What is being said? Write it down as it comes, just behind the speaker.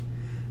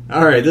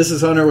All right, this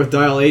is Hunter with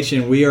Dial H,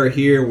 and we are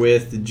here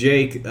with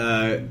Jake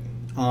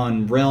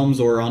on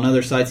Realms, or on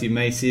other sites you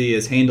may see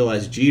his handle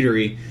as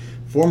Jetery,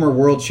 former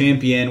world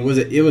champion.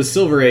 It was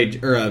Silver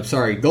Age,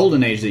 or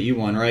Golden Age that you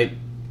won, right?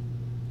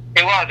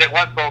 It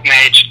was Golden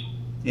Age.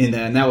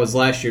 And that was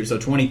last year, so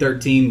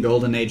 2013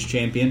 Golden Age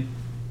champion.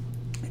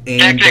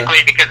 And, technically,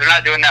 because they're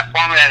not doing that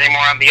format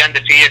anymore, I'm the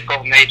undefeated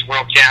Golden Age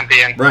world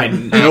champion. Right,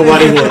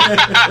 nobody will.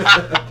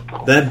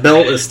 That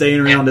belt is staying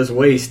around his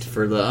waist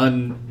for the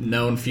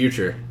unknown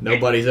future.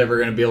 Nobody's ever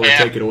going to be able to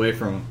take it away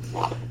from him.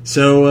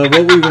 So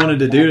what we wanted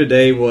to do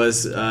today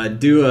was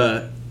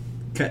do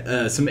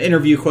some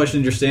interview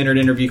questions, your standard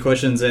interview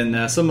questions,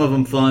 and some of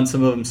them fun,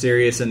 some of them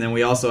serious, and then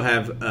we also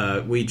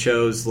have, we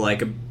chose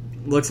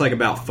looks like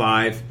about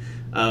 5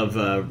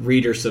 of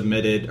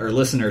reader-submitted or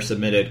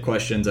listener-submitted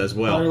questions as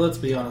well. Hunter, let's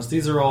be honest.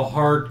 These are all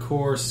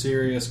hardcore,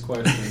 serious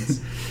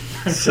questions.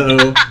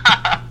 So,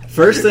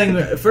 first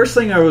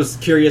thing I was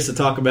curious to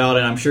talk about,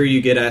 and I'm sure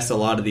you get asked a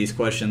lot of these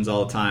questions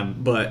all the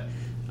time, but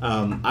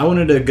I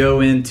wanted to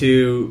go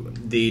into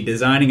the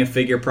designing a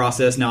figure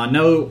process. Now, I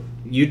know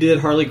you did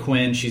Harley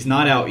Quinn. She's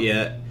not out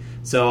yet,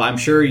 so I'm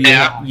sure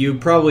you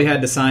probably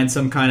had to sign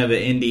some kind of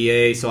an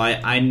NDA, so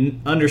I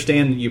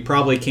understand you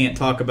probably can't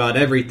talk about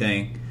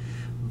everything.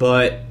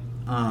 But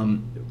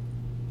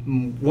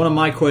one of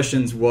my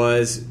questions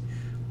was,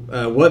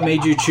 what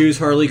made you choose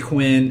Harley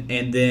Quinn?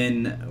 And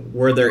then,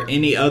 were there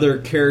any other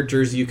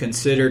characters you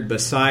considered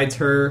besides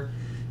her?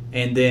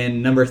 And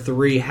then, number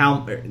 3,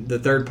 the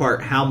third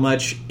part, how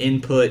much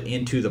input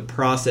into the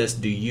process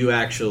do you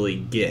actually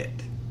get?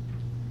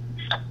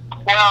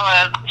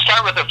 Well,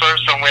 start with the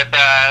first one.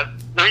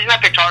 The reason I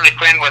picked Harley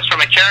Quinn was from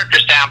a character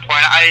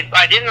standpoint.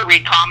 I didn't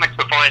read comics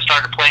before I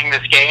started playing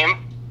this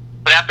game.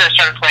 But after I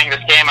started playing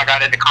this game, I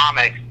got into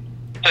comics.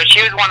 So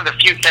she was one of the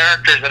few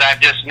characters that I've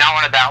just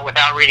known about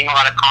without reading a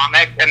lot of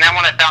comics. And then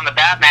when I found the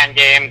Batman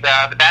games,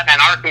 the Batman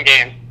Arkham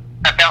games,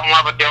 I fell in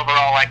love with the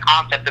overall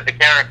concept of the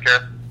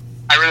character.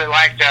 I really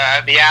liked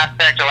the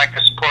aspect. I liked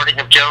the supporting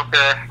of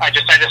Joker. I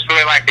just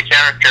really liked the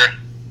character.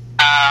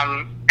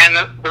 And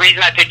the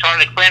reason I picked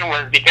Harley Quinn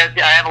was because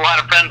I have a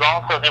lot of friends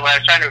also that when I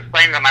was trying to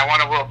explain to them I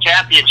won a world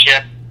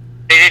championship,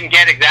 they didn't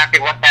get exactly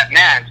what that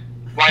meant.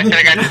 When I said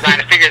I got to design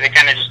a figure, they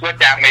kind of just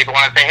looked at me. But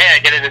when I say, hey, I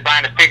get to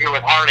design a figure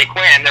with Harley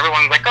Quinn,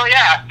 everyone's like, oh,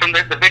 yeah, from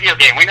the video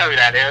game. We know who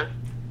that is.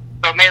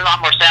 So it made a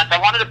lot more sense. I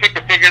wanted to pick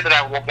a figure that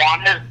I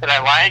wanted, that I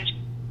liked,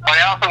 but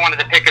I also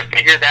wanted to pick a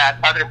figure that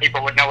other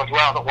people would know as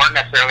well that weren't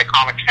necessarily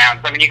comic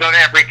fans. I mean, you go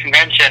to every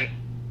convention,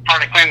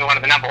 Harley Quinn is one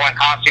of the #1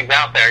 costumes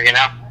out there, you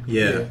know?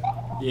 Yeah.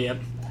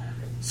 Yep.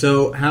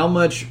 So how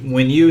much,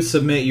 when you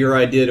submit your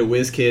idea to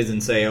WizKids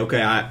and say,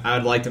 okay,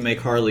 I'd like to make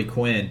Harley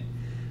Quinn,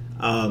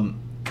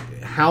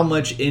 how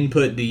much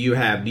input do you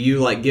have? Do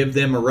you give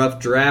them a rough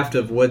draft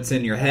of what's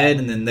in your head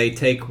and then they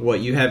take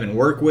what you have and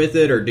work with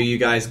it, or do you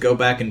guys go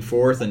back and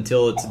forth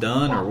until it's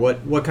done, or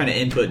what kind of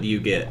input do you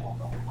get?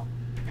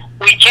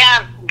 I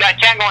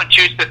can't go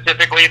into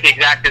specifically the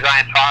exact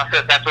design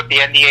process. That's what the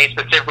NDA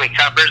specifically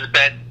covers,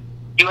 but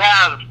you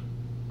have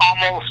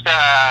almost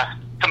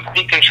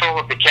complete control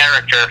of the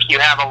character. You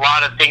have a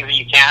lot of things that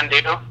you can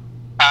do,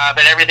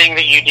 but everything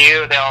that you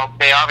do,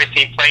 they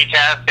obviously play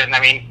test, and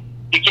I mean,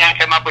 you can't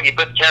come up when you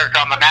put the character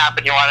on the map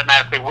and you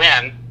automatically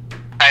win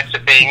types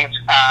of things.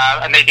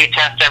 And they do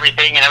test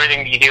everything, and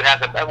everything that you do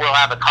will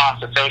have a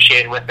cost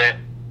associated with it.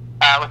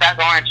 Without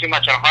going too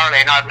much on Harley,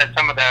 I know I've read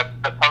some of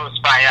the posts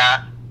by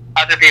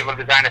other people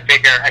who designed a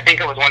figure. I think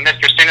it was when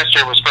Mr.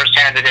 Sinister was first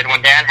handed in,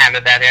 when Dan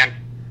handed that in.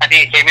 I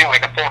think it came in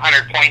like a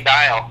 400-point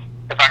dial,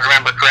 if I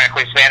remember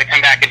correctly. So they had to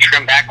come back and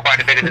trim back quite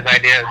a bit of his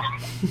ideas.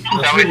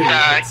 So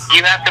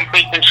you have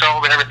complete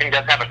control, but everything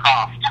does have a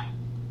cost.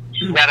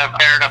 Is that a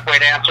fair enough way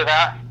to answer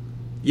that?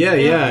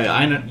 Yeah.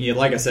 I know.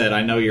 Like I said,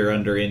 I know you're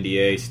under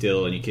NDA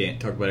still, and you can't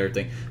talk about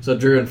everything. So,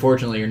 Drew,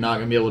 unfortunately, you're not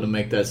going to be able to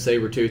make that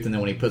Sabretooth, and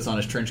then when he puts on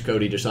his trench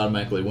coat, he just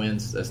automatically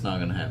wins. That's not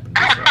going to happen.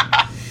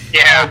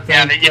 They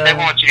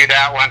won't let you do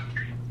that one.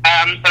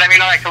 But I mean,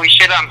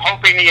 I'm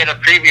hoping to get a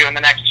preview in the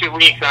next 2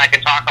 weeks, and I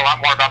can talk a lot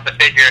more about the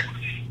figure.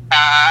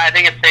 I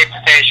think it's safe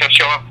to say she'll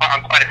show up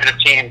on quite a bit of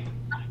teams.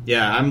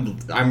 Yeah,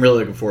 I'm really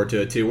looking forward to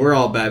it too. We're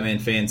all Batman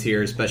fans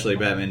here, especially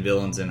Batman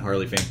villains and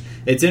Harley fans.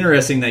 It's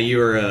interesting that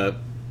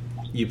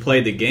you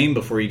played the game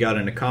before you got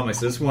into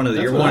comics. You're one of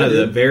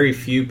the very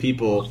few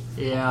people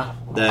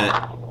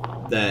that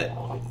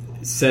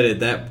said it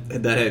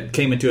that had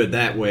came into it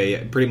that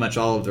way. Pretty much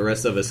all of the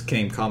rest of us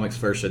came comics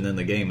first and then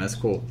the game. That's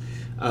cool.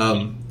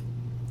 What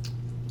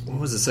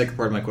was the second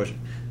part of my question?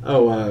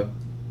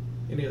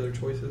 Any other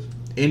choices?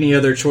 Any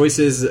other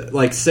choices,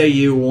 say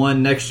you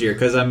won next year?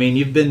 Because, I mean,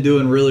 you've been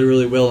doing really,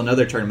 really well in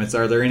other tournaments.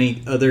 Are there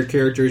any other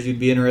characters you'd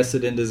be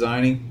interested in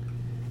designing?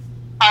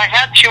 I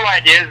had 2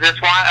 ideas.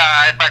 This one,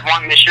 if I'd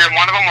won this year,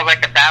 one of them was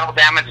a battle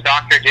damage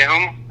Dr.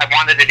 Doom. I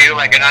wanted to do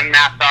an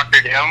unmasked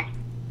Dr. Doom.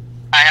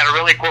 I had a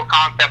really cool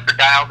concept for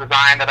dial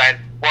design that I'd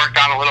worked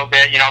on a little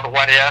bit, the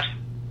what if.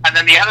 And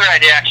then the other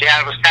idea I actually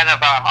had was kind of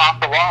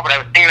off the wall, but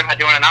I was thinking about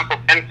doing an Uncle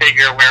Ben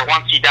figure where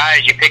once he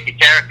dies, you pick a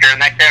character,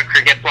 and that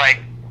character gets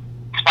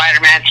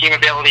Spider-Man team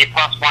ability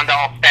 +1 to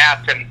all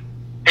stats, and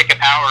stick of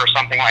power or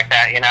something like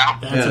that, you know?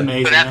 That's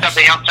amazing. So that's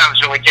something else I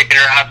was really kicking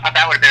around. I thought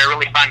that would have been a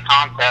really fun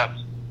concept.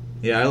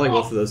 Yeah, I like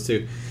both of those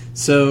too.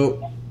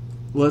 So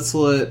let's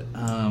let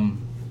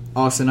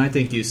Austin. I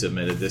think you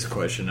submitted this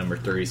question number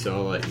 3, so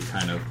I'll let you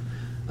kind of.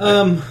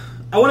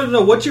 I wanted to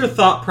know, what's your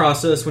thought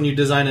process when you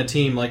design a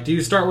team? Like, do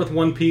you start with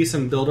one piece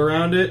and build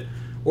around it,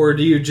 or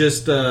do you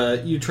just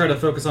you try to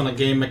focus on a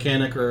game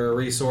mechanic or a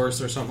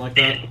resource or something like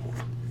that?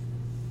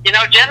 You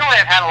know, generally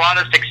I've had a lot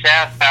of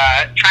success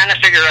trying to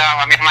figure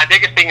out. I mean, my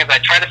biggest thing is I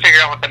try to figure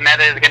out what the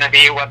meta is going to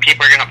be, what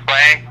people are going to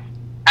play,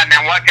 and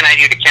then what can I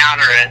do to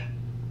counter it.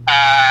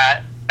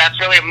 That's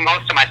really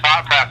most of my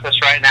thought process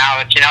right now.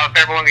 It's, you know, if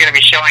everyone's going to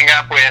be showing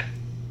up with,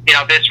 you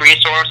know, this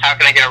resource, how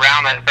can I get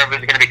around that? If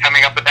everybody's going to be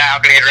coming up with that, how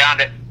can I get around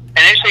it?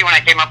 Initially, when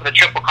I came up with the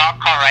triple cop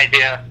car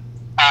idea,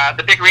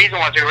 the big reason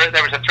was there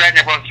was a thread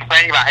and everyone's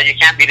complaining about how you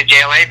can't beat a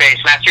JLA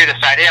base, and I threw this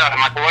idea out.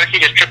 I'm like, well, what if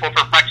you just triple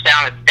for flex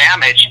down its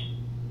damage,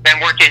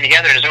 then working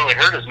together doesn't really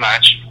hurt as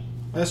much?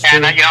 That's true.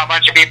 And, you know, a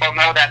bunch of people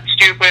know that's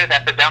stupid,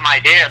 that's a dumb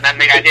idea, and then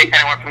the idea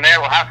kind of went from there.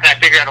 Well, how can I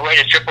figure out a way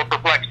to triple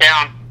for flex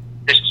down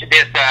this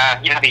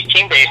you know, these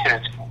team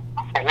bases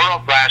for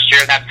Worlds last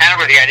year? And that's kind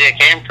of where the idea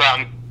came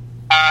from.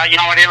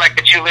 You know, when I did like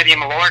the 2 Lydia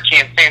Malore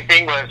teams, same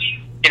thing was,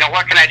 you know,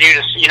 what can I do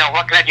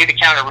to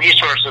counter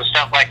resources and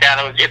stuff like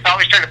that? It's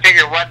always trying to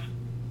figure what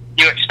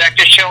you expect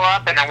to show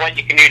up and then what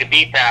you can do to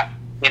beat that,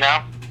 you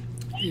know?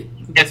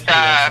 It's,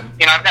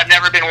 you know, I've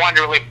never been one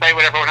to really play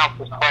what everyone else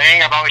is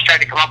playing. I've always tried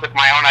to come up with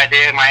my own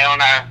idea, my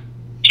own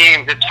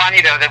teams. It's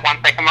funny, though, that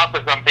once I come up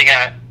with something,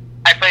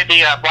 I played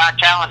the Black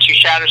Talon,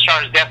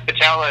 Shatterstar's Death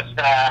Patelis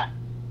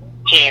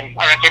team,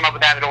 or I came up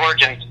with that at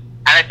Origins.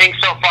 And I think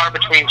so far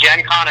between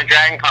Gen Con and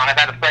Dragon Con, I've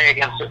had to play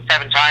against it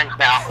 7 times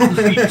now.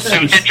 So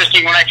it's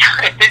interesting when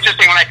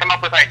I come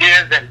up with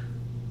ideas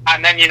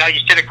and then, you know, you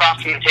sit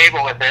across from the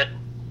table with it.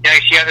 You know,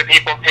 you see other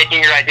people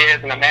taking your ideas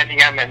and amending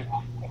them and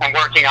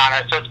working on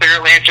it. So it's been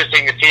really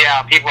interesting to see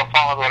how people have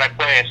followed what I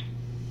played.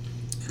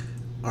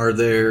 Are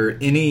there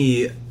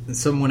any?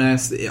 Someone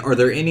asked, are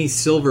there any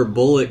Silver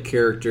Bullet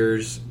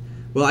characters?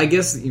 Well, I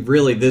guess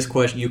really this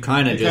question, you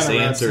kind of just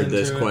answered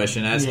this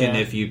question, asking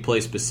if you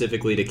play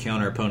specifically to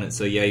counter opponents.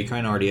 So yeah, you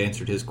kind of already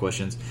answered his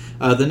questions.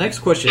 The next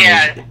question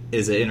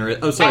is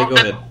interesting. Oh, sorry,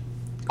 go ahead.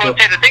 Well,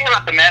 the thing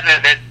about the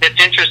meta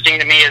that's interesting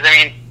to me is,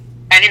 I mean,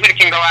 anybody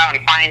can go out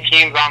and find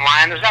teams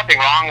online. There's nothing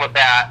wrong with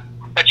that.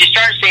 But you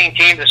start seeing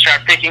teams that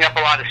start picking up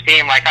a lot of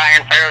steam, like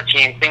Iron Pharaoh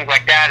teams, things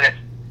like that. It's,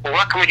 well,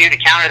 what can we do to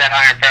counter that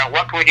Iron Pharaoh?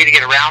 What can we do to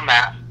get around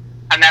that?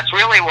 And that's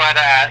really what,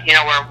 you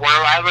know,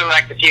 where I really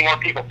like to see more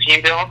people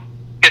team build.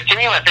 Because to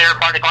me, what they're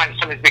part of going to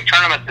some of these big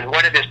tournaments is,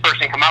 what did this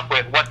person come up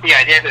with? What's the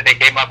idea that they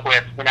came up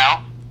with, you know?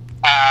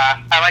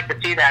 I like to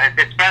see that.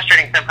 It's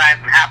frustrating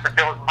sometimes when half the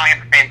field is playing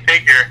the same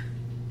figure.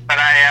 But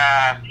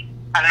I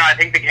don't know, I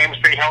think the game is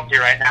pretty healthy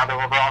right now, though,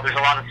 overall. There's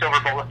a lot of Silver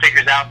Bullet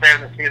figures out there,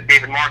 and there seems to be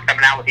even more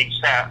coming out with each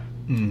set.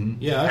 Mm-hmm.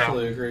 Yeah, I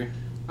fully agree.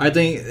 I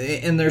think,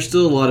 and there's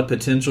still a lot of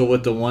potential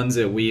with the ones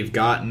that we've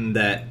gotten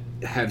that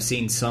have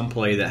seen some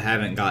play that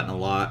haven't gotten a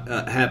lot,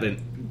 haven't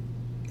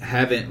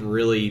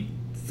really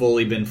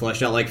fully been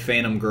fleshed out, like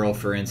Phantom Girl,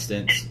 for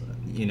instance.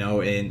 You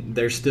know, and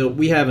there's still,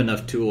 we have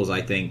enough tools,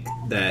 I think,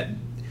 that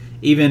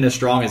even as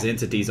strong as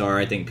entities are,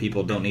 I think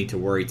people don't need to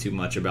worry too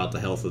much about the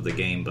health of the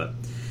game, but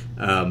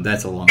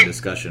that's a long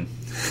discussion.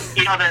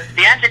 You know,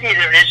 the entities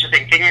are an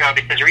interesting thing, you know,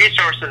 because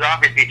resources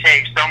obviously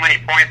take so many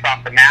points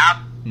off the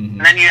map,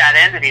 and then you add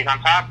entities on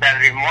top of that,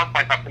 and even more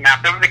points off the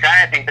map. There was a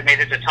guy, I think, that made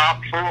it to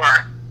top 4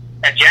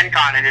 at Gen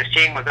Con, and his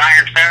team was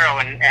Iron Pharaoh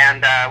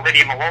and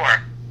Lydia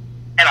Malore.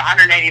 Had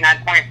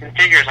 189 points in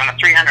figures on a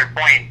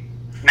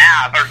 300-point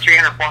map, or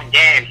 300-point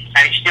game,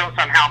 and he still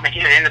somehow made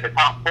it into the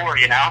top 4,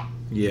 you know?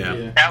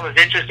 Yeah. That was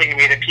interesting to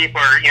me, that people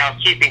are, you know,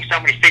 keeping so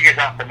many figures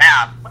off the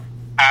map.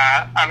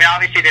 I mean,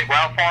 obviously did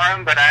well for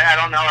him, but I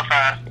don't know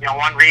if, you know,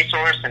 one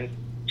resource and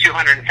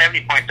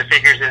 270 points of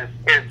figures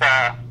is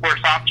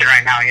worst option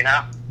right now, you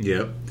know?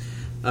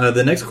 Yep.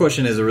 The next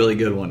question is a really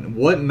good one.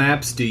 What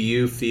maps do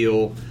you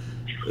feel,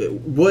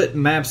 what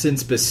maps in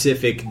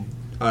specific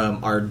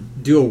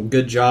do a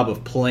good job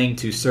of playing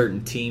to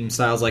certain team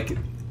styles, like,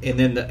 and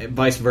then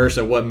vice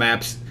versa, what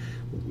maps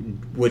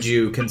would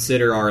you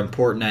consider are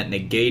important at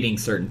negating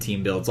certain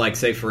team builds? Like,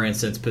 say, for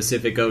instance,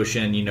 Pacific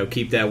Ocean, you know,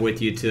 keep that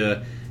with you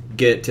to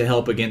get to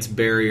help against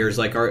barriers.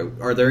 Like,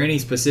 are there any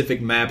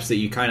specific maps that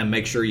you kind of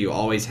make sure you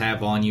always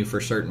have on you for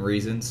certain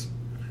reasons?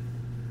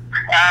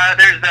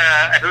 There's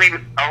I believe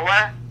it's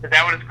OA. Is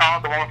that what it's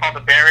called? The one with all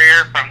the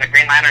barrier from the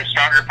Green Lantern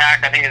Starter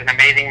Pack. I think it's an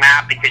amazing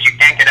map because you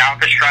can't get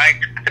Alpha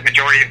Strike with the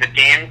majority of the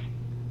teams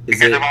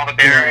because of all the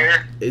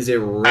barrier. Is it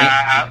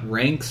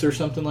ranks or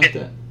something like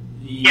that?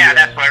 Yeah,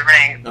 that's what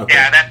ranks. Okay.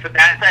 Yeah, that's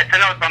I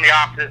know it's on the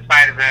opposite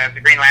side of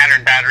the Green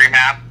Lantern battery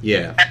map.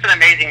 Yeah. That's an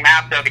amazing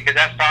map, though, because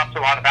that stops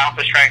a lot of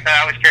Alpha Strikes.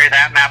 I always carry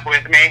that map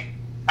with me.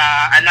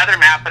 Another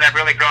map that I've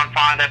really grown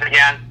fond of,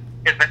 again,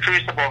 is the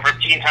Crucible for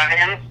Teen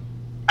Titans.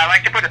 I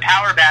like to put a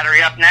power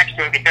battery up next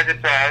to it because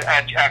it's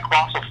a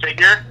colossal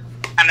figure.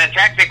 And then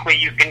technically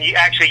you can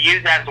actually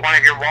use that as one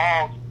of your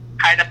walls,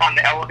 hide up on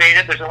the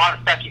elevated. There's a lot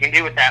of stuff you can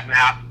do with that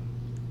map.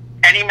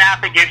 any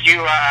map that gives you,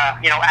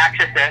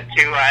 access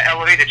to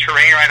elevated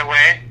terrain right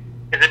away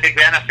is a big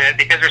benefit,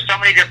 because there's so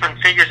many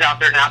different figures out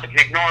there now that can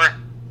ignore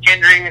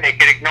hindering, they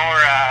can ignore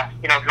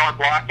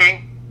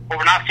blocking. But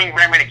we're not seeing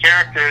very many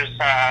characters.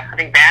 I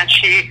think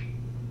Banshee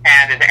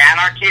and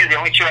Anarchy are the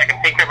only two I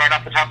can think of right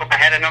off the top of my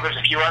head. I know there's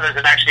a few others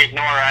that actually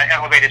ignore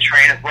elevated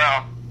terrain as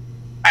well.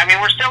 I mean,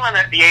 we're still in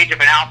the age of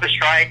an alpha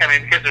strike. I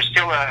mean, because there's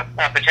still a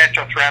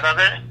potential threat of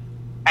it.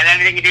 And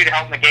anything you do to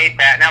help negate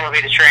that, and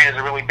elevated terrain is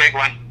a really big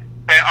one.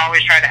 But I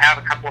always try to have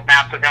a couple of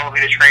maps with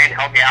elevated terrain to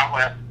help me out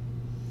with.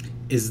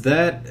 Is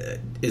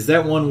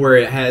that one where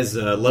it has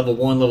level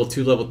 1, level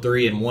 2, level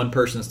 3, and one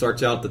person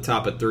starts out at the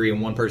top of 3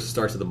 and one person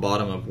starts at the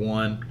bottom of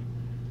 1?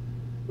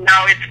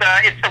 No,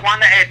 it's the one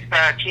that it's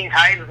the Teen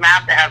Titans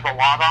map that has the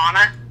lava on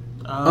it.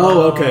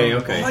 Okay.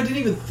 Oh, I didn't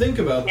even think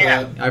about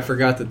that. I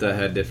forgot that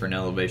had different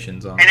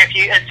elevations on it.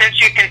 And since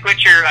you can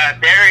put your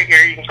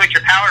barrier, you can put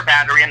your power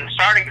battery in the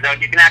starting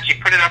zone, you can actually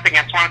put it up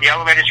against one of the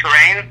elevated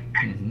terrain,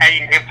 and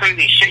you can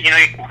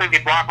completely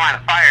block line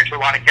of fire to a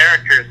lot of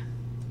characters.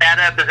 That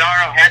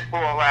Bizarro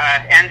Headpool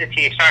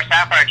entity, Star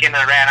Sapphire team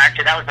that I ran,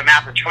 actually that was the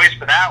map of choice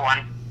for that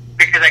one,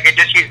 because I could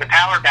just use the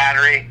power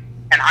battery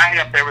and hide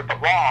up there with the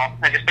wall,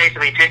 and just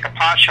basically take a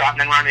pot shot and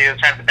then run to the other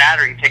side of the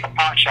battery and take a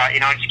pot shot,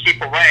 and just keep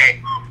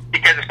away.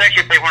 Because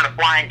especially if they weren't a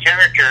flying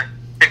character,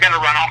 they're going to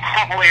run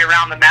all the way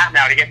around the map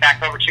now to get back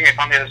over to me if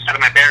I'm on the other side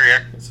of my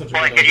barrier.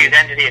 Well, I could use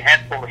Entity and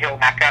Headpool to heal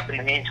back up in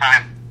the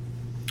meantime.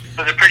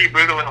 So it's a pretty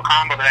brutal little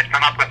combo that I'd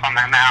come up with on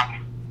that map.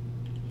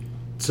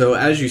 So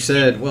as you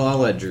said, well, I'll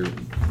let Drew,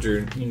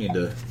 you need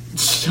to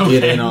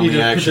get in on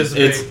the action.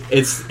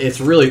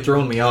 It's really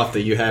thrown me off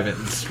that you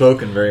haven't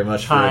spoken very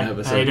much for an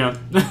episode. How you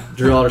doing?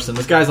 Drew Alderson,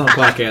 this guy's on a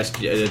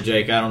podcast.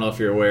 Jake, I don't know if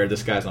you're aware,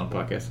 this guy's on a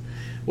podcast.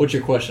 What's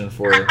your question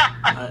for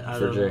I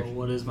don't Jake? know.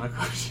 What is my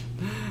question?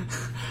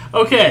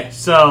 Okay,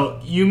 so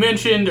you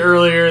mentioned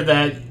earlier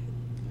that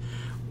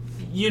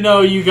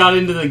you got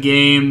into the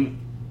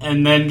game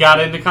and then got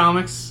into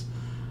comics.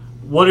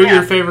 What are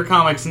your favorite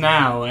comics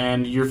now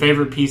and your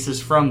favorite pieces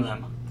from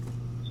them?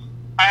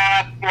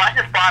 Well, I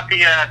just bought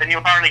the new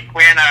Harley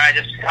Quinn. I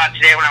just got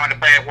today when I went to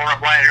play at War of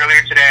Light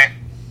earlier today.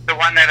 The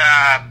one that,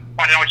 I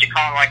don't know what you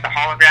call it, like the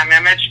hologram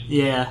image.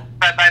 Yeah.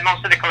 But by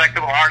most of the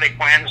collectible Harley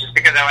Quinns, just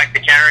because I like the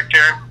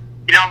character.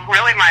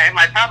 Really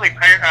my probably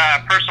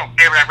personal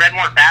favorite, I've read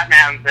more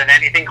Batman than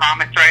anything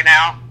comics right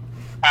now.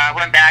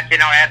 Went back, I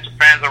had some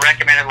friends that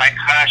recommended like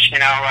Hush,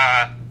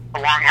 The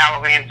Long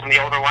Halloween, some of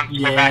the older ones to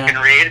go back and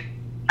read.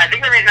 I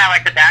think the reason I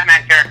like the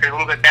Batman character a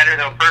little bit better,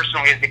 though,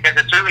 personally, is because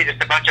it's really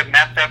just a bunch of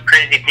messed up,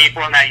 crazy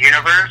people in that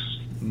universe.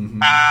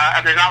 Mm-hmm.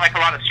 There's not like a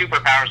lot of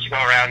superpowers to go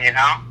around,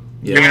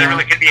 Yeah. There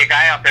really could be a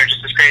guy out there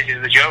just as crazy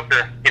as the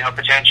Joker,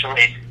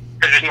 potentially.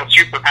 Because there's no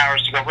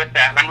superpowers to go with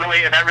that. And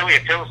that really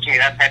appeals to me,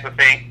 that type of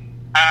thing.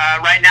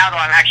 Right now,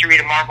 though, I'm actually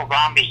reading Marvel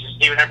Zombies to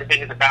see what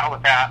everything is about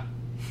with that.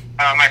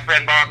 My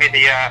friend borrowed me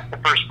the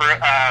first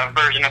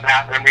version of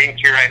that I'm reading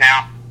through right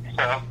now.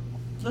 So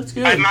that's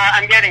good.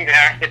 I'm getting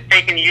there. It's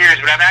taken years,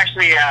 but I've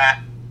actually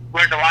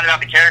learned a lot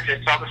about the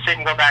characters. So I'll just sit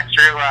and go back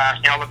through,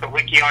 look at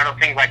wiki articles,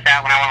 things like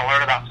that when I want to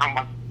learn about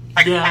someone.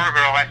 Like Squirrel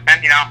Girl, I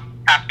spent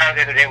half hour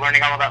the other day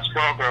learning all about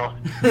Squirrel Girl.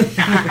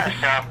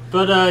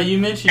 But you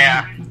mentioned.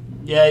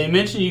 Yeah, you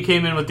mentioned you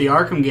came in with the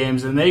Arkham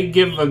games, and they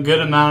give a good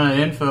amount of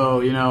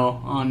info,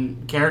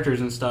 on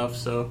characters and stuff,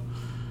 so...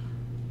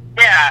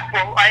 Yeah,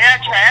 well, I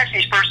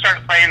actually first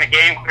started playing the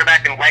game clear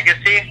back in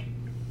Legacy.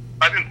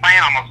 I've been playing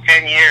almost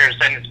 10 years,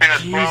 and it's been a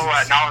slow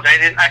knowledge.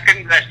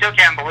 I still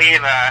can't believe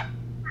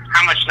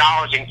how much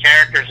knowledge and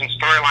characters and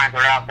storylines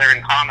are out there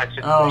in comics.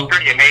 It's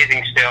pretty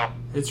amazing still.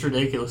 It's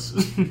ridiculous.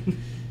 The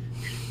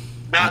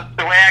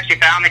way I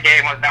actually found the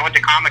game was I went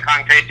to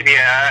Comic-Con because I used to be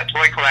a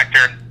toy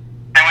collector.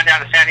 I went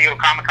down to San Diego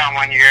Comic-Con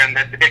one year, and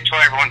the big toy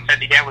everyone said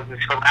to get was this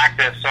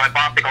Galactus. So I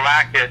bought the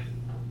Galactus,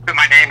 put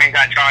my name in,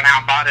 got drawn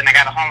out, bought it, and I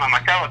got it home. I'm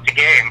like, oh, it's a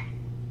game.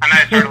 And then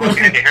I started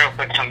looking into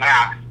HeroClix from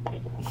that.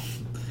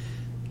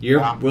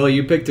 Well,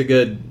 you picked a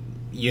good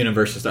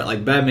universe to start.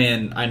 Like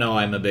Batman, I know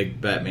I'm a big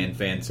Batman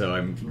fan, so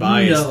I'm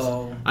biased.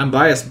 No. I'm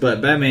biased,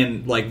 but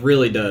Batman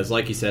really does,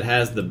 like you said,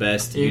 has the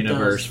best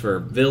universe for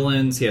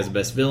villains. He has the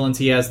best villains.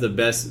 He has the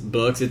best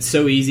books. It's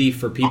so easy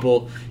for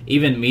people,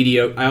 even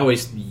mediocre. I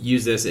always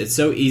use this. It's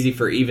so easy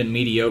for even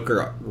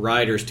mediocre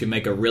writers to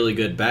make a really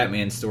good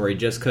Batman story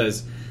just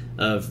because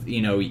of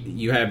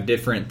you have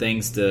different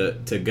things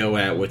to go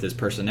at with his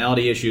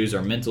personality issues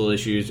or mental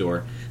issues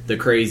or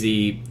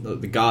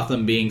the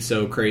Gotham being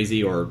so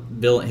crazy or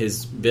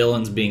his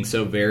villains being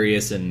so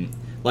various and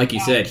like you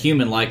said,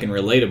 human-like and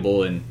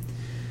relatable and.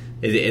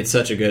 It's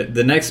such a good...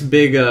 The next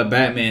big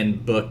Batman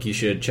book you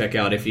should check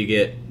out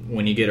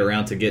when you get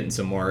around to getting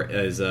some more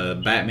is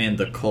Batman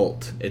the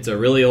Cult. It's a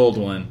really old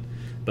one,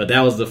 but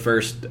that was the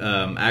first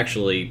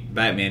actually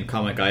Batman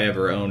comic I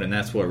ever owned, and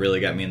that's what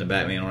really got me into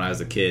Batman when I was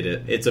a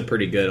kid. It's a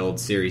pretty good old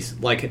series,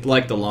 like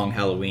The Long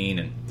Halloween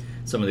and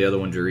some of the other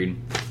ones you're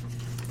reading.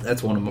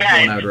 That's one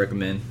I would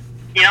recommend.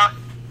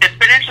 It's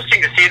been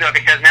interesting to see, though,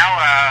 because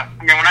now,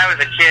 when I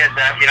was a kid,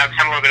 because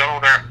I'm a little bit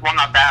older, well,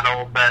 not that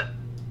old, but...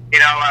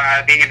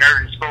 being a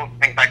nerd in school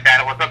and things like that,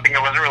 it was something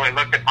that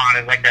really looked upon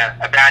as like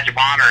a badge of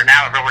honor.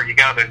 Now everywhere you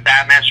go, there's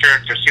Batman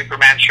shirts or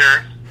Superman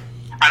shirts.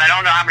 And I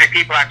don't know how many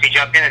people actually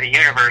jump into the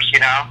universe, you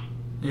know,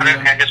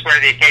 and just wear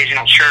the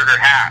occasional shirt or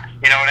hat.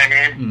 You know what I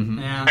mean? Mm-hmm.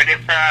 Yeah. But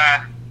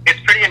it's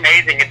pretty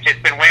amazing.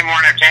 It's been way more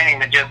entertaining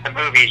than just the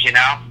movies, you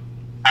know.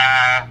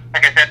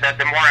 Like I said,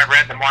 the more I've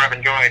read, the more I've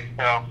enjoyed.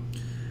 So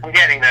I'm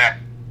getting there.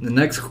 The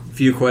next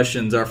few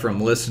questions are from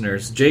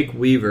listeners. Jake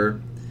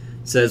Weaver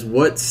says,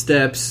 what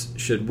steps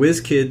should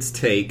WizKids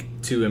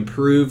take to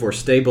improve or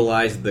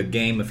stabilize the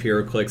game of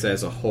HeroClix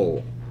as a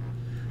whole?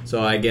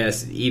 So I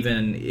guess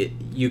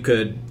you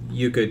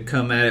could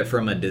come at it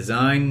from a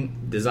designing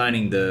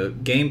the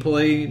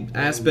gameplay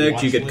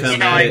aspect. You could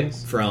come at it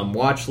from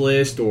watch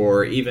list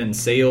or even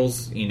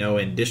sales,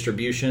 and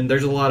distribution.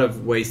 There's a lot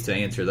of ways to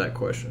answer that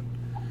question.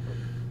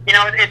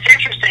 It's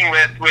interesting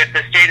with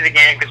the state of the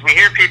game, because we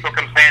hear people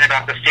complain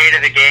about the state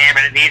of the game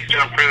and it needs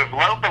to improve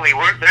locally.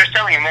 They're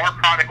selling more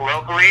product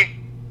locally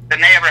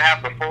than they ever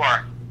have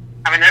before.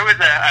 I mean, there was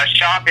a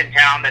shop in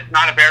town that's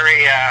not a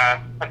very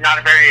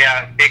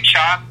big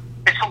shop.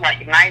 It sold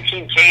like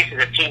 19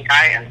 cases of Teen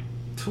Titans.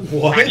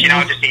 What? Which,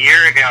 just a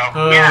year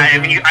ago. Yeah, I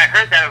mean, I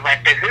heard that. I was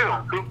like,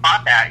 who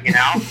bought that,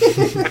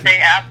 But they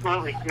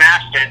absolutely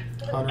smashed it.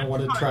 Hunter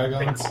wanted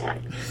Trigons.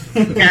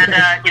 And,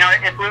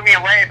 it blew me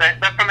away.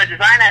 But from a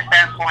design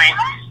standpoint,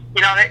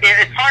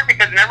 it's hard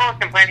because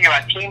everyone's complaining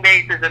about team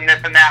bases and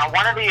this and that.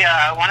 One of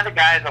the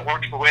guys that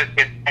works for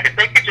WizKids, and if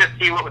they could just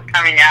see what was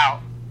coming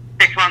out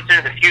 6 months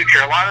into the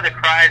future, a lot of the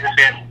cries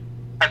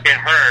have been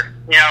heard.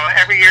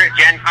 Every year at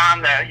Gen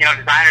Con, the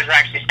designers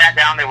actually sat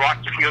down, they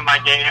watched a few of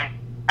my games.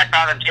 I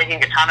saw them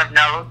taking a ton of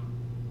notes.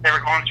 They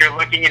were going through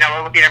looking at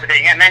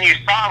everything. And then you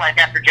saw, like,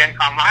 after Gen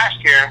Con last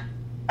year,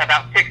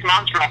 about 6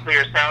 months roughly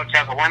or so, to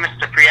have the limits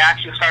to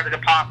pre-action started to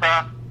pop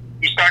up.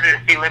 You started to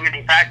see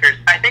limiting factors.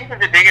 I think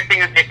that the biggest thing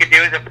that they could do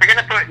is if they're going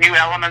to put new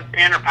elements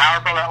in or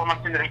powerful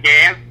elements into the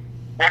game,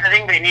 one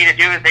thing they need to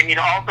do is they need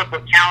to also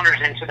put counters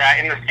into that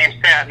in the same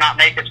set, not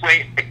make us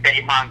wait 6 to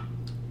 8 months.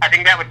 I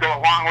think that would go a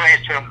long way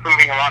to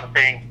improving a lot of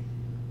things.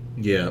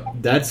 Yeah,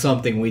 that's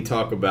something we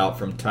talk about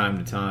from time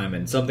to time,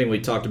 and something we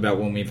talked about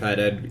when we've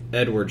had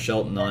Edward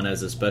Shelton on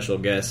as a special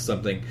guest,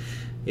 something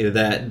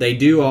that they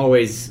do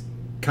always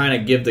kind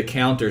of give the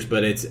counters,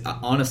 but it's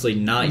honestly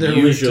not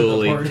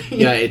usually.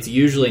 Yeah, it's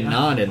usually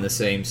not in the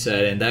same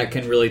set, and that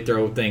can really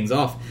throw things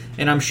off.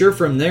 And I'm sure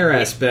from their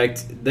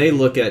aspect, they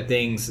look at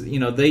things,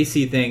 they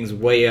see things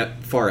way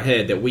far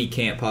ahead that we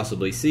can't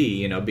possibly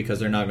see, because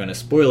they're not going to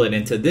spoil it.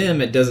 And to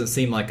them, it doesn't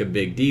seem like a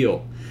big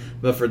deal.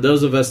 But for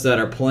those of us that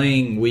are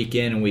playing week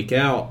in and week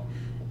out,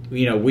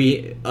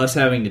 us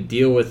having to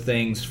deal with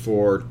things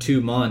for 2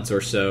 months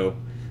or so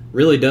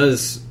really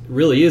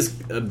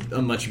is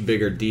a much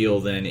bigger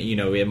deal than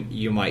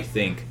you might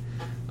think.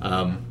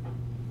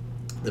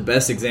 The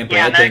best example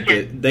I think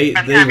they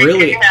really.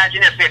 Can you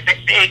imagine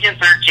if Agent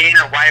 13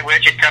 or White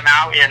Witch had come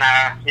out in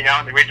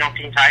the original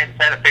Teen Titans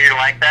set, a figure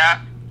like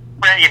that?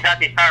 Well, you've got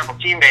these powerful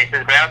team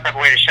bases, but I also have a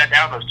way to shut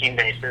down those team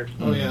bases.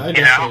 Oh yeah, I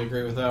definitely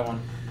agree with that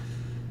one.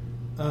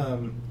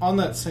 On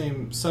that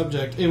same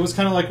subject, it was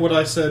kind of like what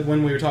I said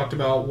when we talked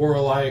about War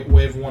of Light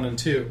Wave 1 and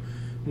 2.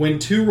 When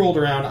 2 rolled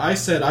around, I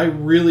said I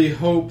really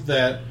hope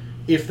that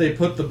if they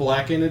put the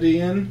Black Entity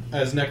in,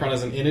 as Necron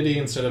as an entity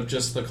instead of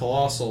just the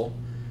Colossal,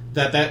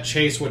 that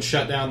chase would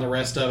shut down the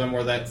rest of them,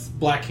 or that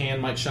Black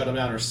Hand might shut them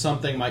down, or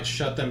something might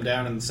shut them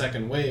down in the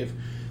second wave.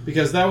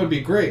 Because that would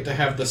be great to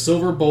have the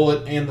Silver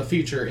Bullet and the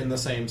feature in the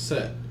same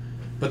set.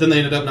 But then they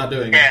ended up not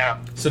doing it.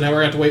 So now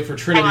we're going to have to wait for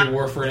Trinity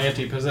War for an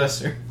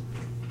anti-possessor.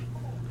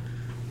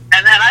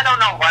 And then I don't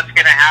know what's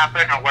going to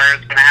happen or where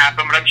it's going to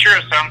happen, but I'm sure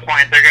at some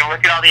point they're going to look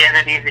at all the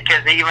entities,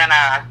 because even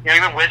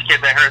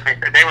WizKids, I heard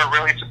they were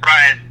really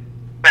surprised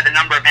by the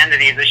number of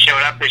entities that showed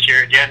up this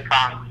year at Gen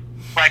Con.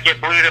 Like, it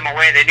blew them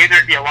away. They knew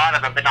there'd be a lot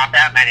of them, but not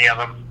that many of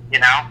them,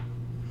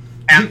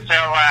 And so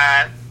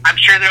I'm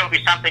sure there'll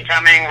be something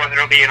coming, whether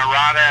it'll be an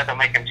errata, they'll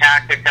make them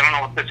tactics. I don't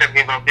know what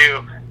specifically they'll do,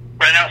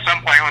 but I know at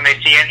some point when they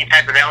see any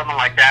type of element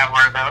like that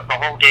where the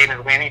whole game is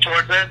leaning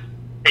towards it,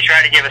 they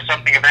try to give us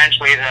something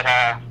eventually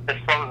that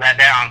slows that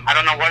down. I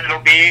don't know what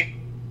it'll be,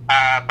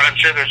 but I'm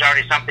sure there's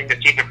already something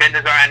that's either been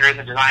designed or in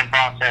the design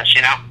process,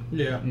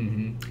 Yeah.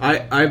 Mm-hmm.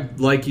 I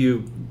like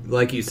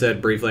you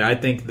said briefly, I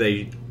think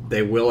they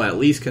will at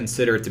least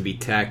consider it to be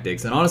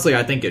tactics. And honestly,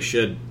 I think it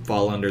should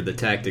fall under the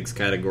tactics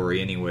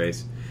category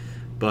anyways.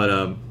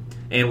 But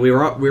and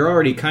we're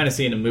already kind of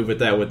seeing a move with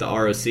that with the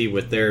ROC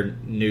with their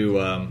new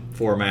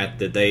format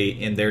that they,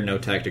 in their no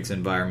tactics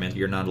environment,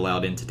 you're not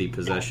allowed entity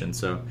possession.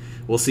 So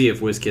we'll see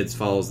if WizKids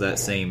follows that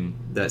same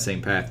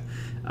path.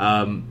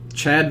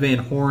 Chad Van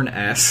Horn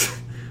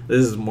asks,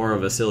 this is more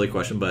of a silly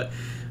question, but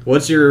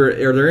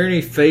are there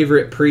any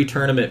favorite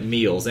pre-tournament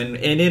meals? And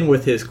in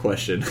with his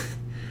question,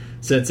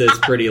 since it's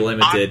pretty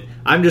limited,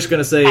 I'm just going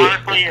to say,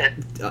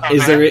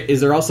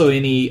 is there also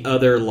any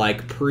other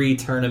like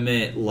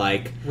pre-tournament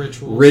like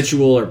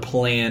ritual or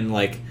plan,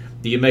 like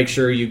do you make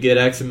sure you get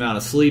X amount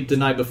of sleep the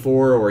night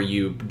before, or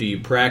do you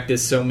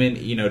practice so many?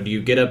 Do you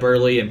get up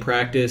early and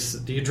practice?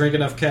 Do you drink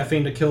enough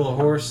caffeine to kill a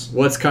horse?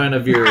 What's kind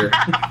of your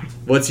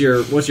what's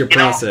your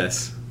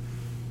process?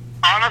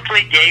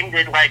 Honestly, game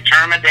day, like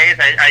tournament days,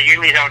 I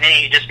usually don't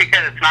eat just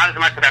because it's not as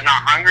much that I'm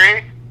not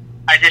hungry.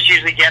 I just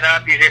usually get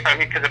up,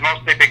 because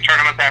most of the big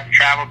tournaments I have to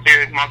travel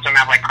to, most of them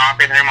have like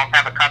coffee, and they most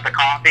have a cup of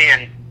coffee.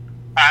 And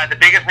the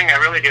biggest thing I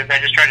really do is I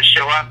just try to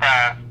show up,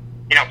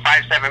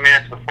 5-7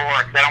 minutes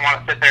before, because I don't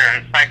want to sit there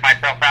and psych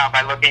myself out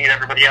by looking at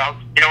everybody else.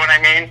 You know what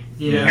I mean?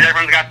 Yeah. Because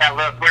everyone's got that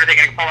look. What are they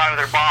going to pull out of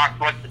their box?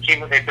 What's the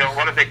team that they built?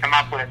 What did they come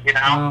up with?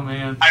 Oh,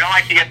 man. I don't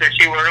like to get there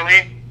too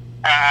early.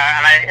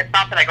 It's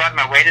not that I go out of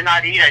my way to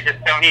not eat. I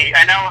just don't eat.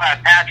 I know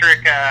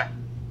Patrick, I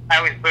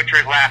always butcher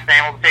his last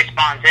name. We'll say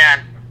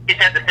Spontan. He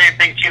said the same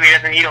thing, too. He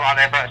doesn't eat a lot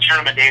of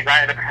tournament days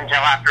either until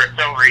after it's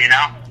over,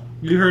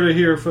 You heard it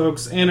here,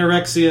 folks.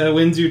 Anorexia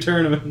wins you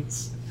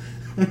tournaments.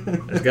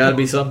 There's got to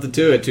be something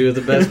to it. Two of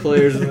the best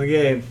players in the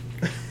game.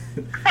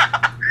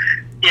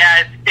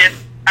 Yeah, it's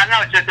I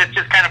don't know. It's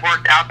just kind of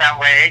worked out that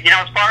way.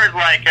 As far as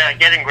like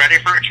getting ready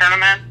for a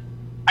tournament,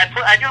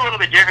 I do a little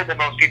bit different than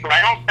most people.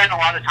 I don't spend a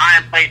lot of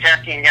time play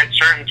testing against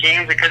certain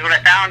teams because what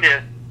I found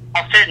is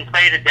I'll sit and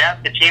play to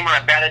death the team where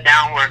I bet it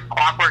down where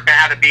clockwork and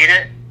how to beat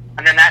it,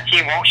 and then that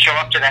team won't show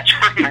up to that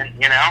tournament.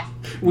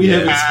 We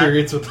have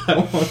experience with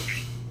that one.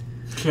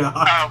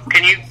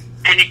 Can you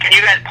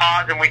guys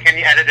pause and we can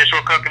edit this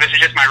real quick? This is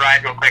just my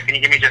ride real quick. Can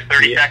you give me just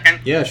 30 seconds?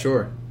 Yeah,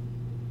 sure.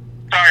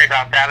 Sorry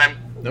about that.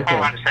 No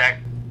Hold on a sec.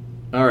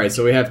 All right,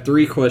 so we have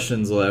 3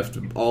 questions left.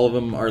 All of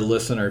them are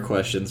listener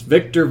questions.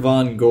 Victor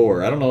Von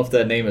Gore. I don't know if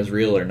that name is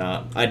real or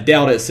not. I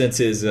doubt it since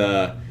his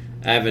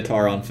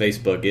avatar on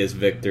Facebook is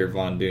Victor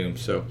Von Doom.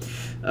 So,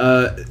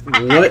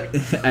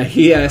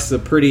 he asks a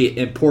pretty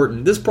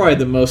important. This is probably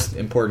the most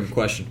important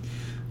question.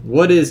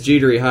 What is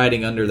Jittery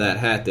hiding under that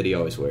hat that he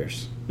always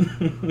wears?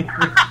 I'm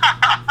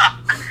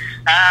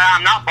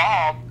not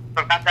bald.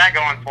 I've got that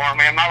going for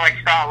me. I'm not like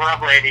Scott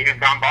Lovelady who's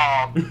gone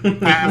bald.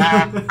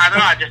 I don't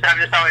know. I've just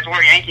always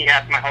wore Yankee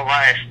hats my whole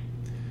life.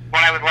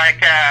 When I was like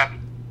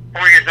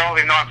 4 years old,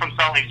 even though I'm from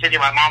Salt Lake City,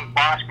 my mom's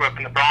boss grew up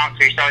in the Bronx, so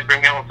he used to always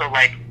bring me also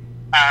like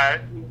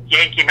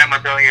Yankee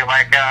memorabilia,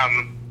 like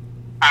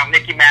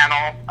Mickey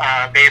Mantle,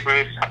 Babe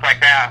Ruth, stuff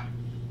like that.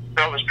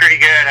 So it was pretty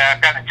good.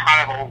 I've got a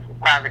ton of old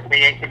classic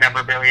Yankee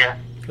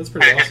memorabilia. That's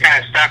pretty awesome. It just kind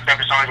of stuck. So I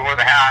just always wore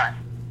the hat.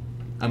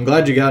 I'm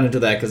glad you got into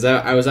that because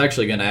I was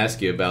actually going to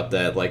ask you about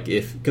that. Like,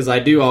 because I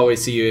do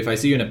always see you. If I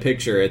see you in a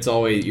picture,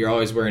 you're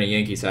always wearing a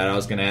Yankees hat. I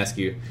was going to ask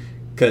you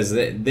because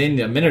then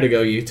a minute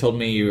ago you told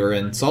me you were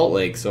in Salt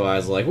Lake, so I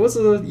was like, "What's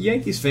a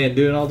Yankees fan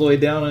doing all the way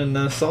down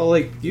in Salt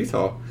Lake,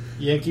 Utah?"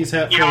 Yankees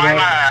hat.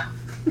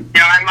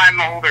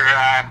 I'm older.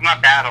 I'm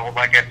not that old,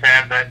 like I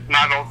said, but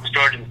not old as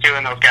Georgians too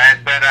and those guys.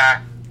 But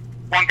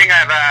one thing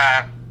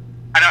I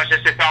know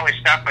it's always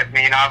stuck with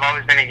me. I've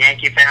always been a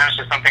Yankee fan. It's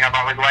just something I've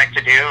always liked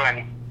to do,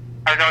 and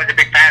I was always a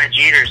big fan of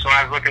Jeter, so when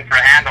I was looking for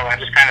a handle, I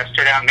just kind of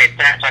stood out and made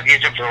sense. I've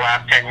used it for the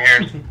last 10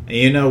 years.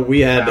 We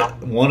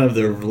had one of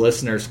the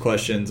listeners'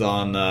 questions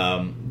on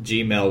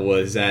Gmail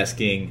was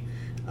asking,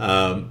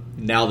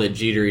 now that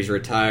Jeter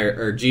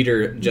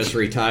just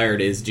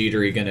retired, is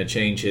Jeter going to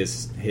change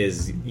his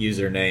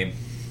username?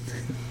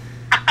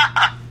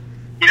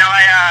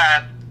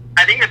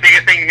 I think the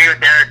biggest thing to me with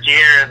Derek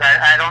Jeter is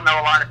I don't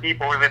know a lot of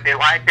people if they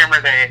like him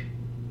or they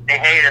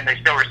hate him, they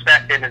still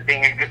respect him as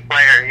being a good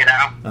player,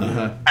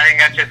 Uh-huh. I think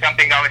that's just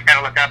something to always kind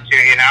of look up to,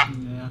 Yeah.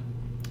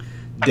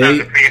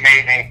 That's pretty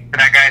amazing for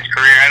that guy's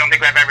career. I don't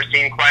think I've ever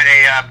seen quite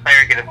a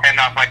player get a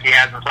send-off like he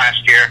has this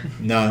last year.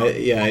 No,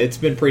 it's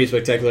been pretty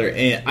spectacular.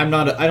 And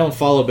I don't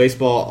follow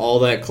baseball all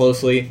that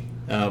closely.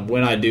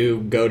 When I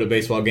do go to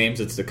baseball games,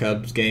 it's the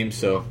Cubs games,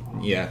 so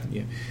yeah.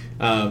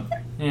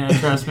 Yeah,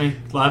 trust me,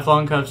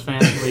 lifelong Cubs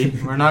fan.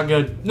 We're not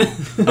good.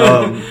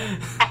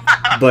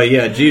 But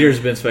yeah, Jeter's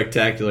been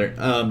spectacular.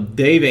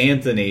 Dave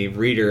Anthony,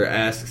 reader,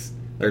 asks,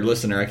 or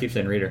listener, I keep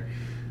saying reader,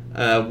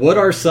 what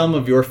are some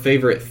of your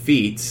favorite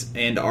feats,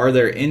 and are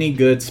there any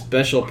good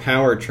special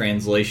power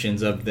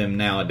translations of them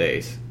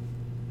nowadays?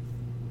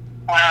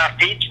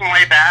 Feats from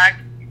way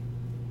back.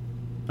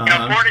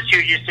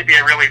 Fortitude used to be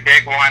a really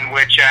big one,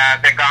 which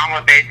the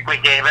Gauntlet basically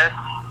gave us,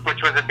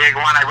 which was a big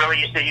one. I really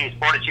used to use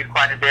Fortitude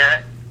quite a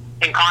bit.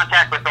 In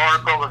Contact with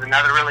Oracle was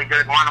another really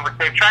good one, which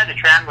they've tried to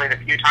translate a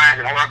few times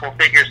in Oracle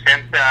figures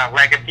since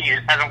Legacy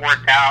just hasn't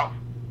worked out.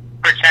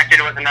 Protected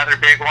was another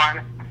big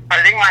one. But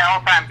I think my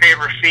all-time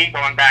favorite feat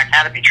going back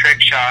had to be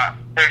Trick Shot.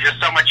 There's just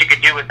so much you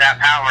could do with that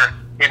power,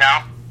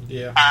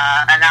 Yeah.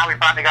 And now we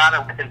finally got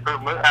it with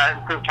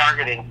improved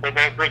targeting. They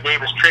basically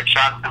gave us Trick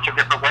Shots in 2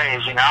 different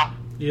ways,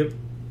 Yep.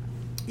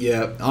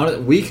 Yeah,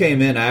 we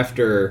came in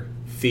after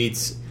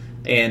feats,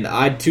 and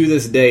I, to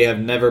this day, have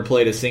never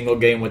played a single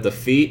game with a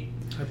feat.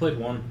 I played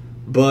one.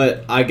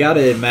 But I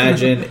gotta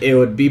imagine it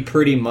would be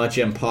pretty much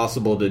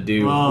impossible to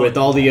do with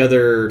all the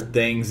other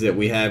things that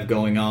we have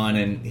going on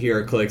and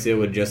HeroClix. It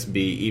would just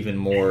be even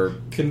more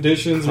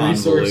conditions,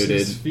 convoluted.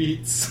 resources,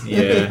 feats.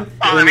 Yeah.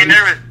 Well, I mean,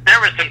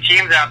 there was some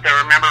teams out there.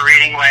 I remember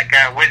reading like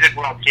Wizard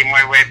World team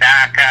way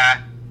back.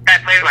 I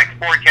played like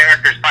 5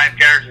 characters, and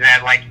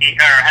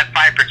had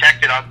 5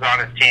 protected on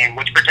his team,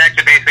 which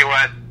protected basically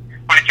was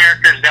when a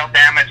character is dealt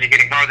damage, you can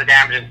ignore the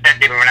damage and instead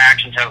give him an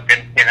action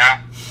token, you know?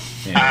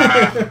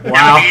 Yeah.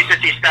 Wow. We used to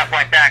see stuff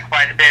like that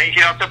quite a bit.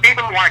 You know, so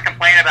people who want to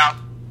complain about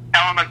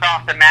elements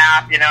off the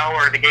map, you know,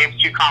 or the game's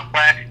too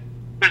complex,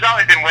 there's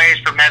always been ways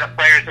for meta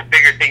players to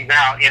figure things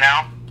out, you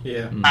know?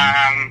 Yeah.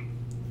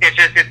 It's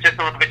just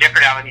a little bit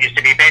different now than it used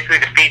to be. Basically,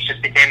 the feats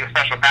just became the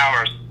special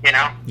powers, you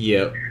know?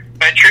 Yep.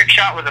 But Trick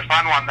Shot was a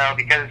fun one, though,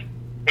 because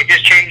it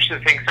just changed the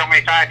thing so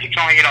many times. You can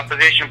only,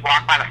 position,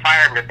 block line of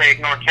fire, but if they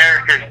ignore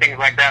characters, things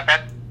like that,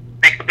 that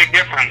makes a big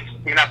difference.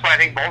 I mean, that's why I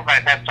think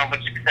Bullseye had so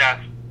much success.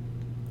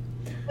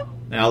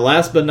 Now,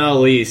 last but not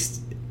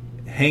least,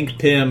 Hank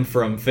Pym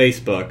from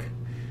Facebook.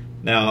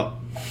 Now,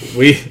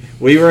 we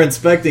were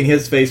inspecting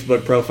his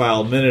Facebook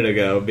profile a minute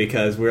ago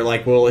because we were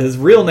like, well, his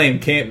real name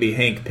can't be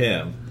Hank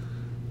Pym,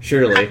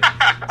 surely.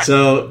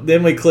 So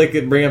then we click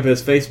and bring up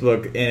his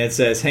Facebook, and it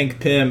says Hank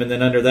Pym, and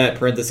then under that,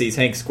 parentheses,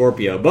 Hank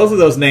Scorpio. Both of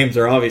those names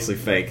are obviously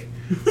fake.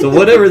 So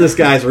whatever this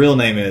guy's real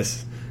name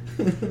is,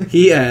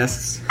 he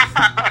asks,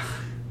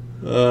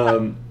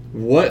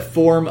 what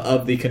form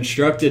of the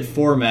constructed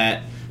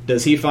format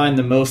does he find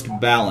the most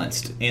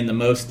balanced and the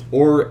most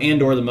or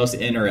the most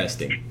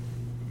interesting?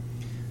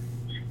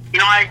 You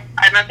know,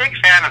 I'm a big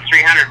fan of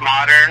 300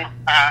 Modern.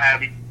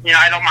 I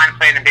don't mind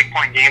playing in big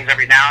point games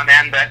every now and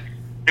then, but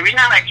the reason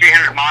I like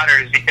 300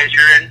 Modern is because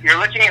you're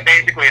looking at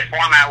basically a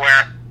format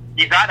where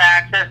you've got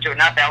access to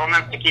enough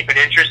elements to keep it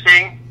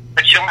interesting,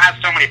 but you don't have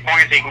so many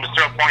points that you can just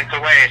throw points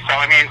away. So,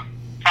 I mean,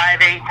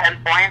 5, 8,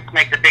 10 points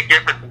makes a big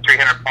difference in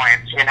 300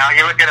 points. You know,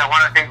 you look at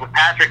one of the things with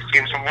Patrick's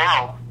teams from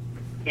World.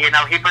 You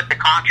know, he put the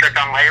Contrick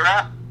on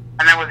Lyra,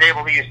 and then was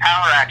able to use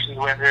power actions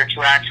with her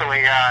to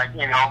actually,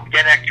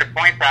 get extra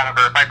points out of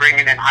her by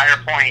bringing in higher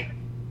point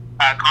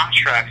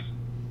constructs.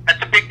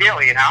 That's a big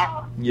deal, you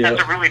know? Yep.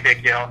 That's a really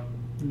big deal.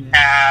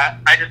 I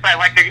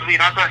like to,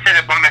 that's what I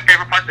said, one of my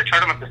favorite parts of the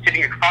tournament is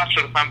sitting across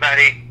from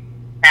somebody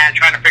and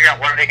trying to figure out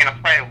what are they going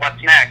to play,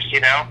 what's next, you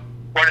know?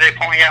 What are they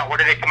pulling out? Where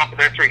do they come up with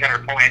their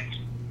 300 points?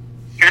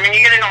 Because, I mean, you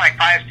get into like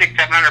 500, 600,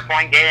 700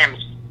 point games,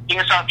 you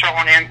can start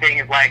throwing in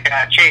things like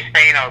Chase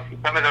Thanos and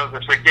some of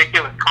those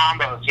ridiculous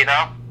combos, you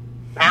know?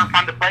 They're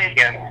fun to play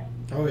again.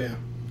 Oh, yeah.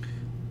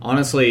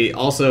 Honestly,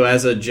 also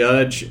as a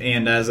judge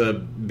and as a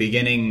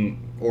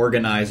beginning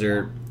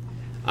organizer,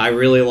 I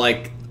really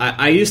like...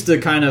 I used to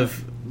kind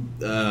of,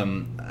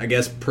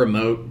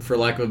 promote, for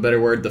lack of a better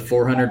word, the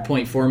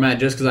 400-point format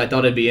just because I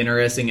thought it'd be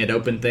interesting. It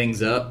opened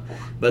things up.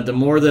 But the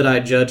more that I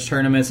judge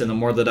tournaments and the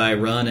more that I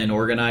run and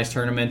organize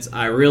tournaments,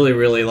 I really,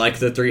 really like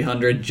the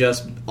 300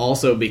 just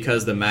also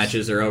because the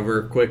matches are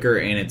over quicker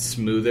and it's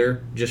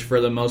smoother just for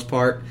the most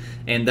part.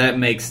 And that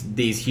makes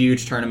these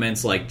huge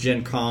tournaments like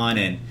Gen Con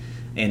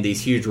and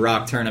these huge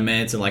rock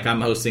tournaments, and like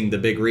I'm hosting the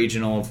big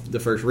regional, the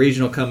first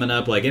regional coming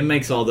up, like it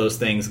makes all those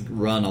things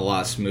run a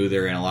lot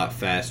smoother and a lot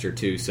faster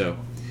too. So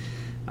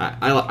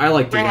I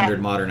like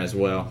 300 Modern as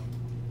well.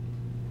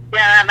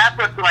 Yeah, and that's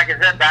what, like I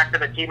said, back to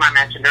the team I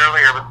mentioned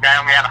earlier, with the guy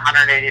only had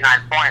 189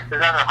 points.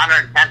 There's other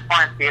 110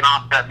 points being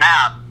off the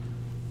map,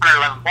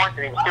 111 points,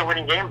 and he was still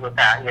winning games with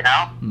that, you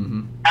know?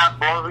 Mm-hmm. That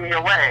blows me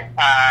away.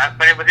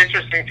 But it was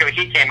interesting to what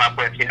he came up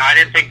with, you know? I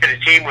didn't think that a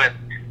team with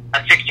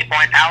a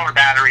 60-point power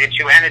battery and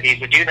 2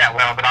 entities would do that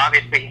well, but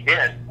obviously he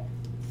did.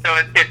 So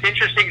it's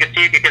interesting to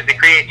see because the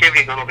creativity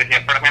is a little bit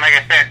different. I mean, like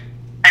I said,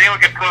 anyone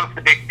can post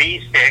the big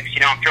B sticks,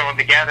 you know, and throw them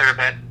together,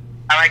 but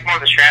I like more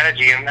the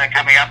strategy and then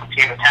coming up with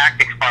the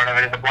tactics part of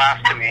it is a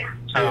blast to me.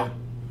 So. Yeah.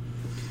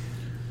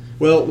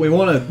 Well, we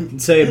want to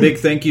say a big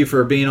thank you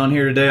for being on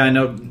here today. I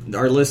know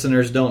our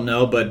listeners don't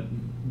know, but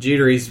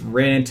Jeter, he's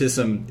ran into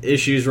some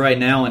issues right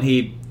now, and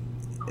he's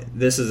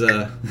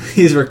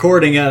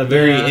recording at a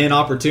very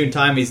inopportune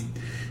time. He's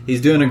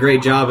doing a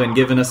great job and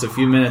giving us a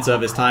few minutes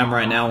of his time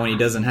right now when he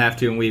doesn't have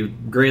to, and we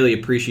greatly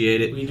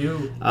appreciate it. We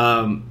do.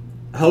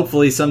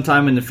 Hopefully,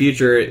 sometime in the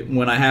future,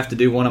 when I have to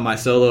do one of my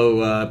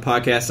solo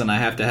podcasts and I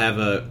have to have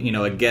a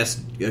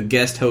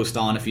guest host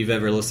on, if you've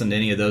ever listened to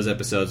any of those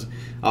episodes,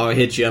 I'll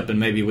hit you up and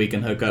maybe we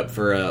can hook up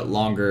for a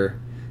longer.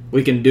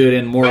 We can do it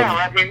in more. Yeah,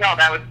 let me know.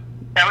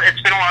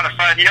 It's been a lot of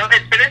fun. You know,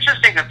 it's been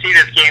interesting to see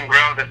this game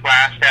grow this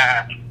last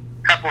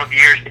couple of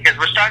years because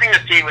we're starting to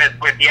see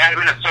with the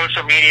advent of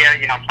social media,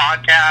 you know,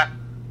 podcasts,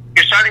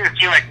 you're starting to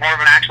see like more of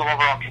an actual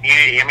overall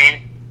community. I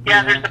mean.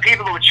 Yeah, there's the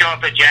people who would show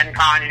up at Gen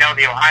Con, you know,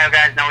 the Ohio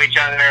guys know each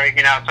other,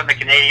 you know, some of the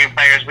Canadian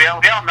players, we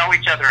all know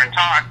each other and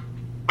talk,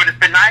 but it's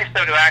been nice,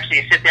 though, to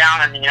actually sit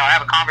down and, you know,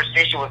 have a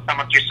conversation with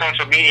someone through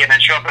social media and then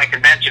show up at a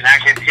convention,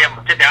 actually be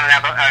able to sit down and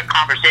have a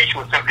conversation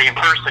with somebody in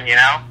person, you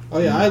know? Oh,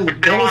 yeah, it's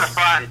been a lot of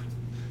fun.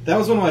 That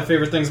was one of my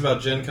favorite things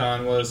about Gen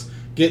Con was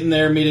getting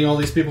there, meeting all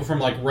these people from,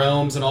 like,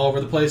 realms and all over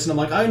the place, and I'm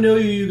like, I know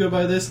you go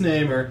by this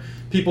name, or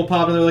people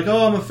pop in, they're like,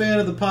 oh, I'm a fan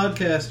of the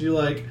podcast, you're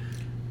like...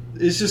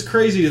 It's just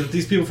crazy that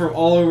these people from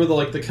all over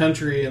the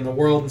country and the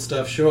world and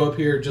stuff show up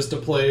here just to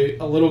play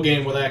a little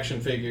game with action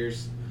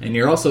figures. And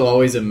you're also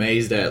always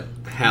amazed at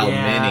how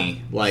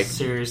many. Like,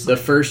 seriously.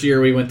 The first year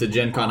we went to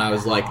Gen Con, I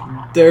was like,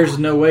 there's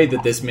no way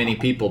that this many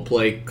people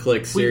play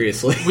Click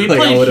seriously. We like,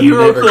 played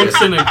Hero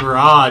Clicks in a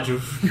garage.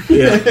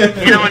 Yeah.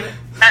 You know,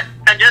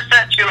 and just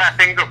that two last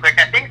things real quick.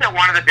 I think that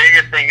one of the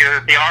biggest things is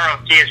that the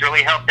ROC has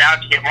really helped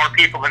out to get more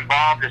people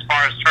involved as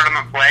far as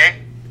tournament play.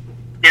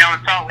 You know,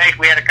 in Salt Lake,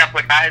 we had a couple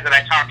of guys that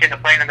I talked into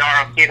playing in the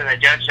ROC that I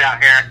judged out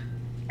here,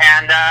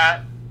 and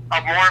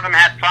more of them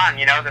had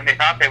fun, you know, than they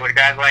thought they would.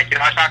 Guys like, you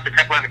know, I talked to a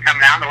couple of them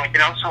coming out, and they're like, you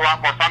know, it's a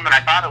lot more fun than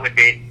I thought it would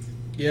be.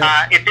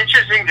 Yeah. It's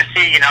interesting to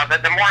see, you know,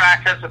 that the more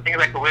access to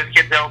things like the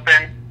WizKids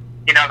Open,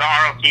 you know, the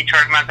ROC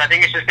tournaments, I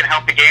think it's just going to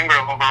help the game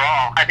grow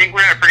overall. I think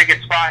we're in a pretty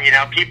good spot, you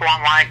know. People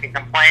online can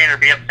complain or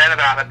be upset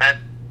about it, but,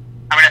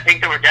 I mean, I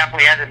think that we're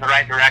definitely headed in the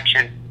right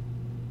direction.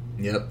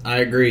 Yep, I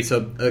agree.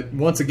 So,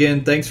 once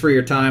again, thanks for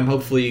your time.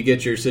 Hopefully you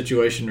get your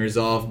situation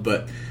resolved,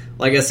 but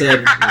like I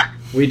said,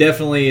 we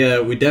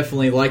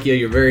definitely like you.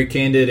 You're very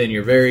candid, and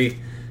you're very...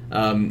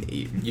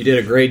 you did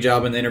a great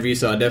job in the interview,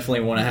 so I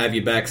definitely want to have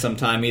you back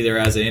sometime, either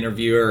as an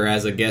interviewer or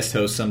as a guest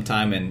host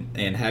sometime,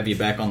 and have you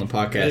back on the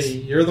podcast. Hey,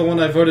 you're the one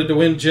I voted to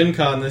win Gen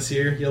Con this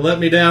year. You let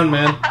me down,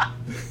 man.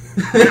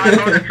 You know, I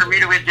voted for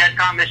me to win Gen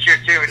Con this year,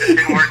 too. It just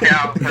didn't work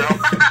out, so...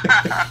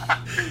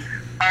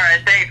 All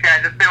right, thanks,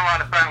 guys. It's been a lot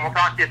of fun. We'll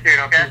talk to you soon,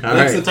 okay? All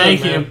right. Thanks a ton,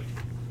 Thank man. you.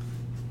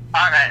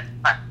 All right.